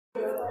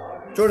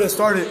Jordan,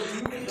 start it.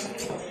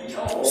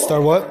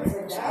 Start what?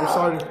 We're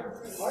starting.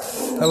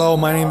 Hello,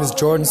 my name is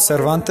Jordan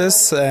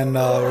Cervantes, and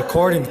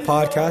recording the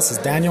podcast is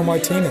Daniel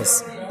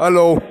Martinez.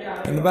 Hello.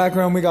 In the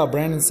background, we got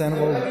Brandon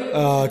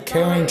Sandoval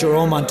carrying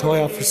Jerome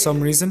Montoya for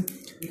some reason.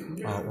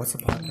 What's the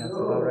podcast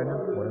about right now?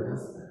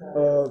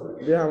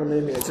 Yeah, I'm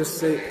naming it. Just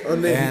say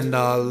unnamed. And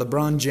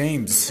LeBron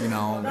James,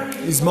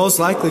 he's most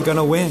likely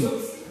gonna win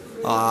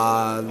the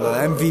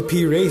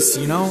MVP race,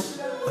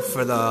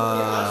 for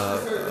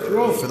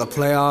the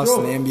playoffs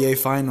and the NBA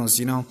Finals,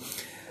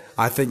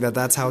 I think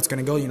that's how it's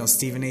gonna go.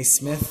 Stephen A.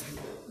 Smith.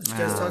 What you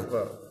guys talk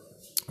about?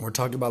 We're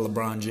talking about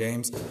LeBron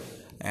James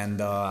and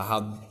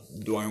how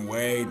Dwayne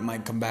Wade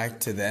might come back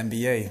to the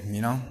NBA.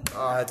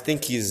 I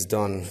think he's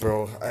done,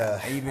 bro.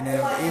 Even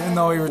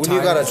though he retired. When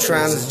you got a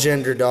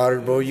transgender daughter,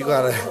 bro, you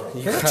got a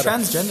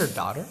transgender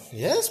daughter.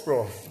 Yes,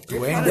 bro.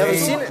 Dwayne Never Wade.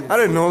 seen it? I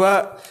didn't know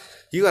that.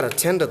 You gotta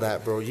tend to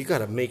that, bro. You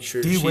gotta make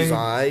sure she's D-Wade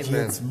alright,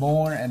 man. gets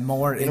more and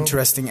more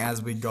interesting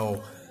as we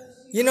go.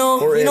 You know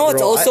Or it, what's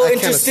bro. also I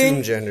can't interesting?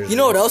 assume genders, You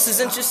know what else is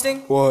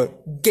interesting?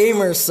 What?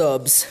 Gamer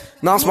subs.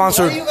 Not Why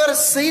sponsored. you gotta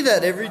say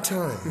that every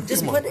time?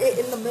 Just put it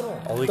in the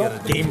middle.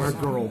 Gamer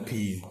girl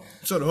P.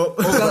 Shut up.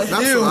 That's what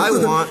I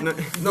want.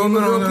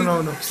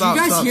 No. Stop.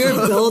 You guys stop, hear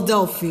stop. Belle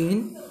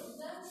Delphine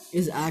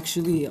is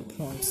actually a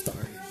porn star.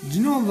 Do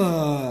you know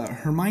the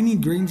Hermione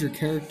Granger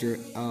character,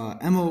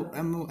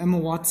 Emma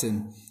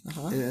Watson,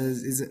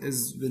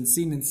 has been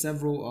seen in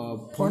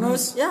several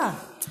Pornos? Yeah.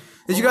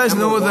 Did you guys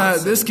know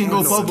that this can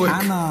go public?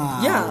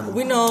 Yeah,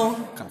 we know.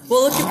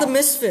 Well, look at the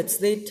Misfits.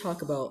 They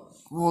talk about.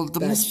 Well, the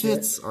That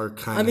Misfits are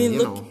kind I of, mean,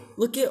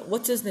 look at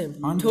what's his name?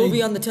 Aren't Toby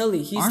they- on the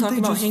telly. He's aren't talking they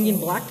about just- hanging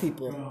black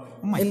people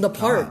my in the God.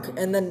 park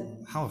and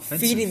then How offensive.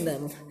 feeding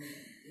them.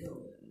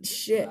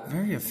 Shit.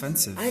 Very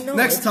offensive. I know.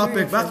 Next it's very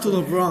topic. Back to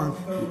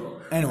LeBron.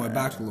 Anyway,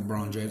 back to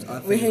LeBron James. I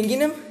We think hanging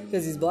him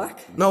because he's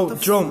black? No,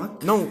 Jerome.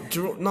 No.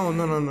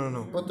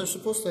 But they're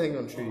supposed to hang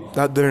on trees.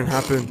 That didn't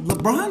happen.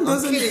 LeBron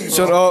doesn't.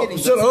 Shut up.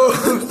 Shut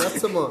up.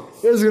 That's in the.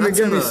 He's gonna that's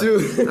get in me the-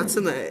 sued. That's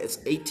in the. It's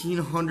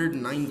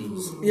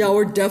 1890s. Yeah,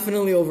 we're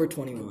definitely over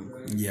 21.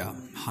 Yeah,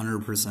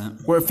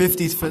 100%. We're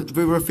 50.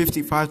 We were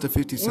 55 to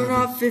 57. We're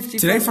not 50.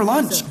 Today for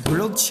lunch,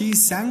 grilled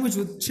cheese sandwich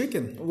with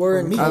chicken. We're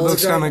in That college.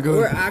 looks kinda good.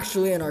 We're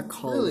actually in our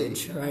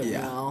college right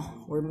now.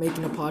 We're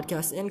making a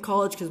podcast in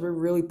college because we're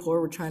really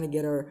poor. We're trying to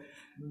get our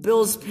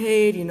bills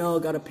paid.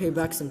 Got to pay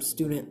back some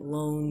student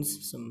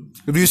loans.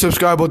 If you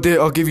subscribe, I'll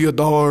give you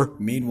 $1.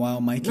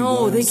 Meanwhile, Mikey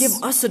No, they Williams. give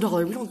us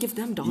 $1. We don't give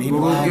them $1.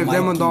 Meanwhile, give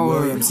them Mikey $1.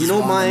 Williams You know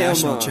won the my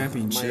national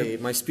championship.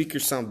 my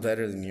speakers sound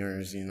better than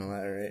yours. You know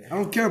that, right? I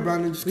don't care,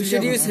 Brandon. Just We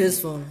should use his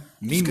phone.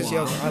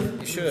 Meanwhile,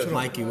 should.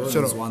 Mikey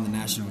Williams won the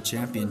national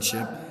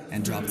championship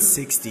and dropped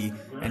 60,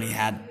 and he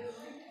had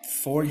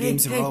 4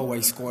 games in a row where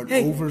he scored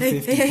over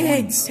 50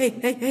 points.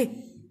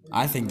 Hey.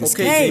 I think this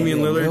Okay, kid's a Damian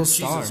Lillard. real Jesus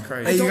star.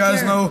 Christ. Hey, you don't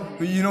guys care. know?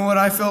 You know what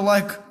I feel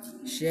like?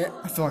 Shit.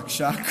 I feel like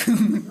Shaq.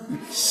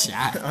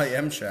 Shaq. I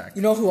am Shaq.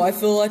 You know who I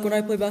feel like when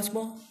I play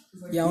basketball?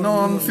 Yeah. No,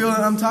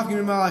 I'm talking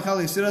about like how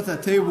they sit at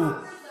that table.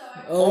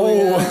 Oh,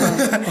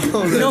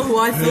 yeah. You know who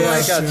I feel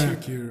like?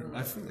 Shaq here.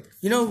 I feel like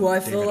You know who I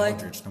feel David like?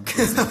 Aldridge.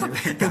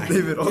 Nobody guy.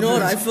 David. You know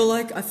what I feel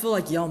like? I feel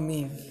like Yao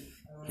Ming.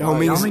 Yao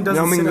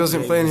Ming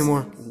doesn't play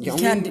anymore. You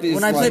can't.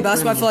 When I play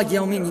basketball, I feel like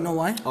Yao Ming. You know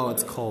why? Oh,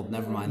 it's cold.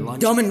 Never mind. Lunch.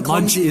 Dumb and Lunch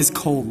clumsy. is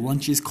cold.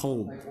 Lunch is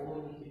cold.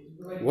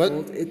 What?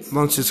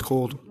 Lunch is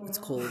cold. It's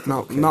cold.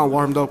 Not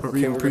warmed up or Okay,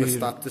 even we're gonna preheated.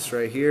 stop this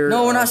right here.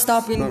 No, we're not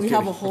stopping. No, I'm We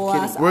kidding. have a whole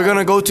ass. We're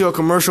gonna go to a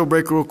commercial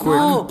break real quick.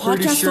 No,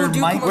 pretty podcasts sure don't do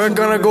Mike- We're commercial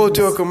gonna go breaks.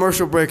 to a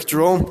commercial break.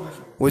 Jerome,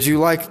 would you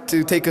like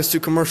to take us to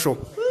commercial?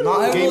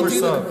 Not I will gamer do the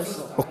sub.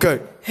 commercial. Okay.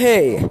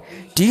 Hey,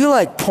 do you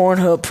like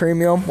Pornhub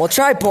Premium? Well,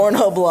 try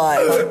Pornhub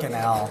Live. Fucking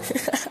hell.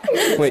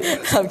 Wait,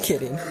 I'm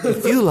kidding.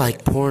 if you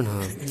like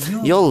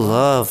Pornhub, you'll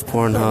love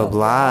Pornhub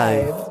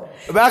Live.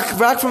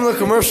 Back from the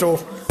commercial.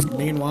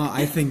 Meanwhile,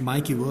 I think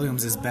Mikey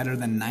Williams is better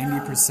than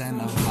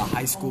 90% of the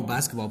high school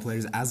basketball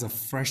players as a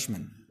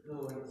freshman.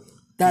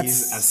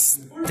 He's That's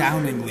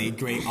astoundingly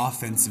great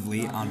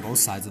offensively on both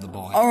sides of the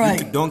ball. all right.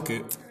 He can dunk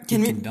it. Can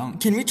he we can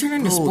dunk. can we turn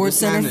into Sports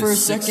Center for a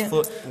second?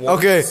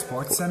 Okay.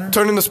 Sports Center?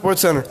 Turn in the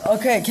Sports Center.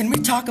 Okay, can we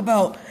talk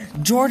about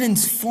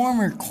Jordan's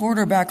former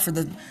quarterback for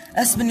the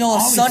Espanola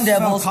Ollie Sun Fell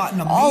Devils? caught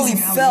an Ollie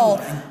amazing fell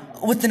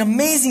alley-oop. with an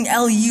amazing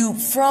alley-oop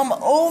from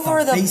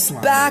over The the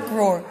baseline. back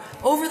row,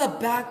 over the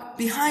back,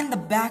 behind the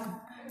back.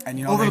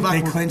 And Over the they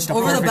backboard. clinched a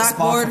Over the perfect spot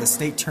backboard. for the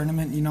state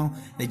tournament.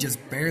 They just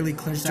barely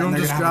clinched that. Jerome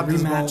And they're just gonna have a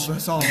grabbed his ball. rematch.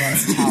 That's all.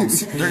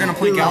 House. They're gonna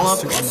play Gallup,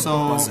 so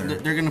buzzer.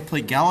 they're gonna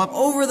play Gallup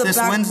Over the this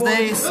backboard.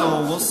 Wednesday.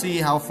 So we'll see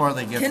how far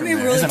they get Can from we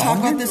there. really Is it talk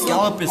Holmgren? about this?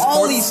 Gallup is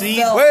Ollie fourth seed.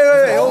 fell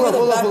Wait. over Hold the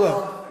up.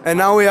 backboard. And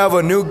now we have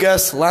a new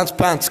guest, Lance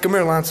Pants. Come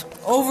here, Lance.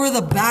 Over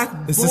the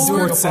backboard. This is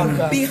Sports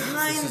Center.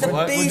 Behind the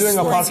baseline. We're doing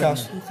a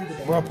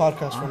podcast. We're a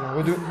podcast right now.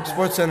 We're doing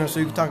Sports Center, so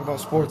you can talk about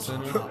sports.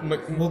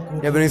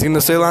 You have anything to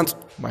say, Lance?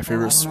 My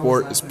favorite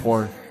sport is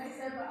porn.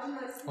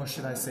 Or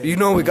should I say? You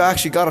know, we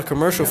actually got a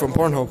commercial from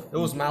Pornhub. It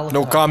was Malachi.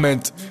 No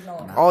comment.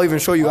 I'll even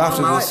show you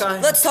after this.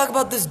 Let's talk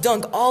about this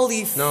dunk.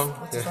 Ollie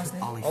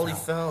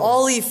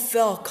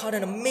fell, caught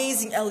an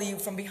amazing alley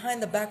from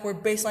behind the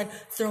backward baseline,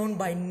 thrown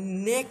by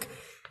Nick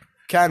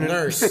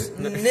Nurse.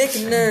 Nick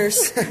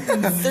Nurse.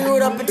 Threw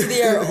it up into the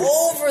air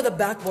over the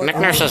backboard. Nick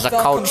Nurse is the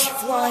Fell, coach.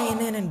 comes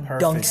flying in and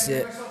dunks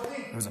it.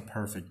 It was a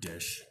perfect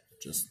dish.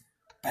 Just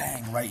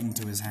bang right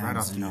into his hands. Right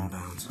off the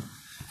inbounds.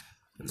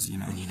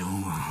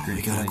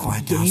 We gotta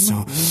quiet down,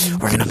 so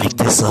we're gonna make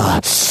this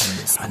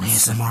an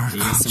ASMR.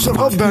 Shut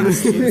up, Benny.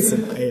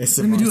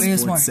 Let me do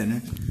ASMR.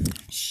 Center.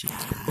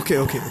 Okay.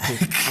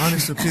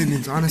 Honest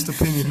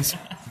opinions.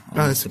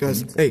 Guys.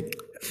 Hey,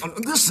 On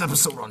this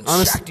episode on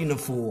Honest- Shacking a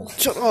Fool.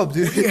 shut up,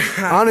 dude.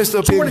 Honest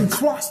opinions.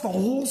 Crossed the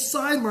whole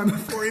sideline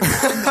before he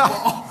put the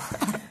ball.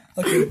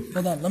 Okay,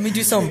 hold on. Let me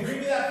do some.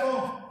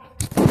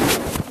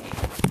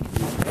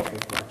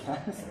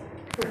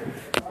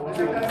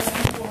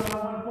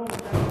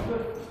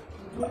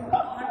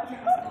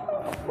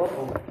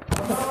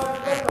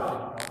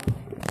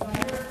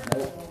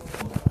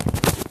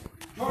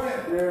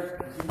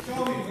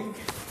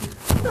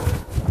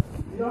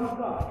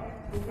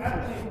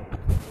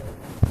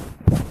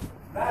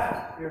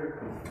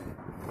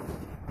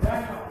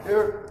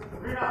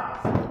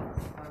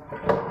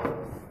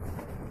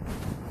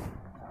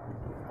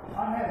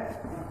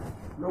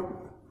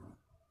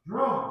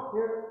 Jerome,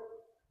 here.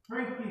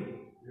 Frankie.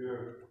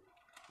 Here.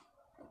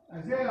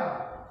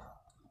 Isaiah.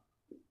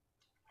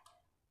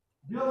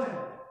 Dylan.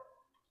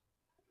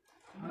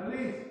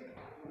 Annalise.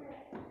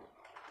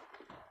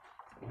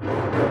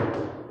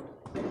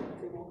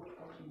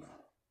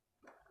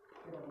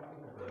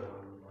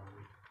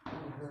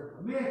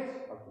 Mitch.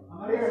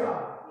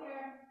 Amarisa.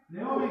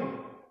 Naomi.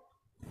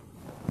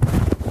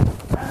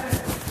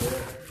 Anne.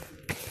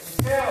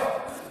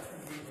 Mikhail.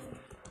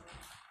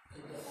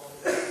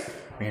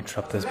 We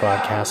interrupt this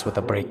broadcast with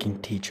a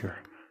breaking teacher.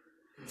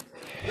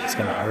 It's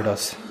gonna hurt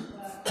us.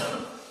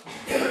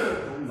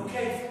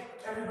 Okay,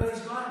 everybody's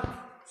gone.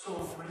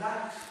 So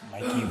relax.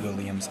 Mikey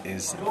Williams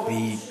is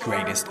the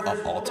greatest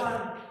of all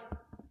time.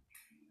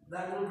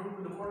 That little group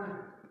in the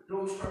corner,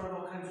 don't start with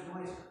all kinds of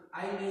noise.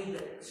 I made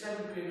the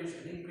 7th graders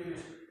and 8th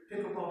graders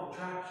pick up all the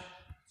trash.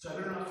 So I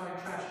better not find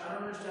trash. I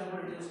don't understand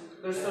what it is.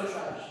 There's still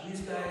trash.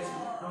 These guys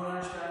don't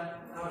understand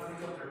how to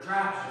pick up their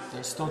trash.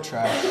 There's still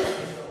trash.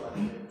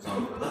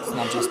 So it's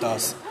not just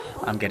us.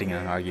 I'm getting in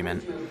an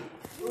argument.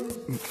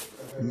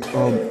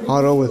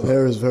 Otto with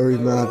hair is very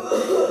mad.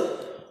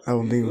 I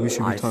don't think we should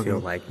be I talking. feel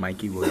like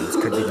Mikey Williams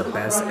could be the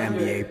best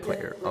NBA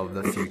player of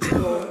the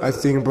future. I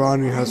think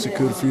Bronny has a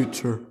good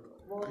future.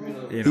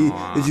 You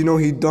know, Did you know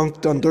he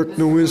dunked on Dirk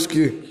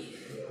Nowitzki?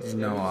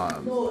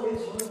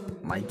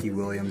 Mikey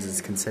Williams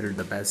is considered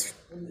the best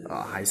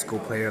high school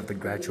player of the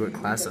graduate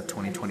class of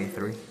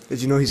 2023.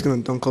 Did you know he's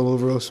gonna dunk all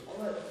over us?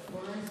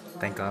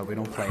 Thank God we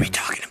don't play. What are we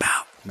talking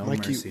about? No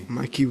mercy.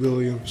 Mikey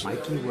Williams.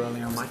 Mikey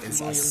Williams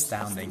is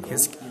astounding.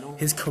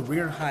 His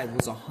career high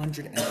was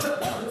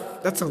 112.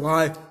 That's a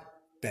lie.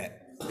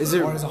 Bet. Is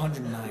it? Or it was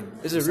 109.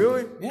 Is it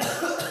really? Yeah.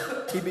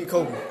 He beat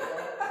Kobe.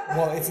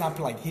 Well, it's not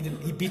like he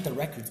beat the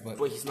records, but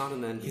He's not in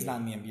the NBA. he's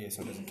not in the NBA,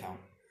 so it doesn't count.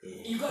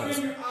 You got it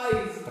in your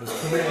eyes. But his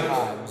career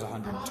high was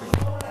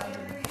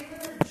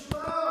 102.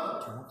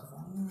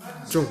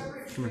 Joe,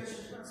 come here.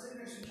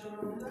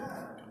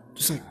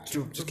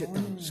 Joe, just get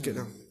down. Just get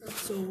down.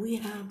 So we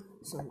have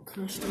some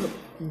crushed up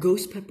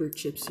ghost pepper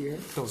chips here.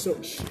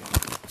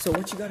 So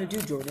what you gotta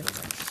do, Jordan?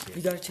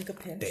 You gotta take a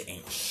pinch. They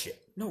ain't shit.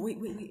 No, wait.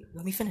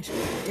 Let me finish.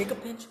 Take a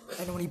pinch,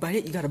 and then when you bite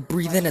it, you gotta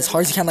breathe in as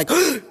hard as you can, like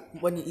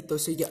when you eat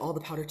those, so you get all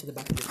the powder to the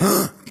back of your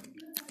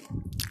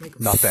throat.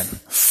 Nothing.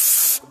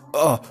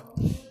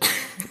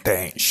 They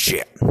ain't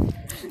shit. You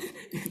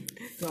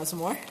want some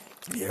more?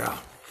 Yeah.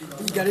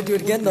 You gotta do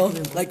it again though.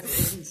 Like,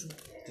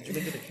 Did you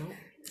make it a count?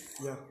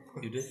 Yeah.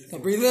 You did? now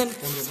breathe in.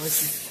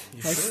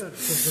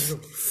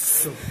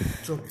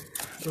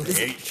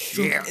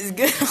 It's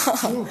good.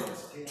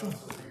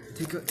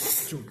 Take a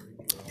Joe.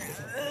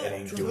 It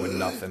ain't doing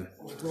nothing.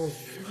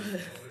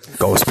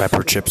 Ghost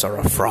pepper chips are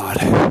a fraud.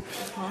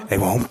 They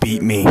won't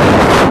beat me.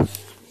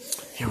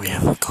 Here we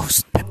have a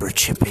ghost pepper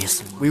chip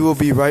ASMR. We will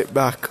be right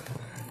back.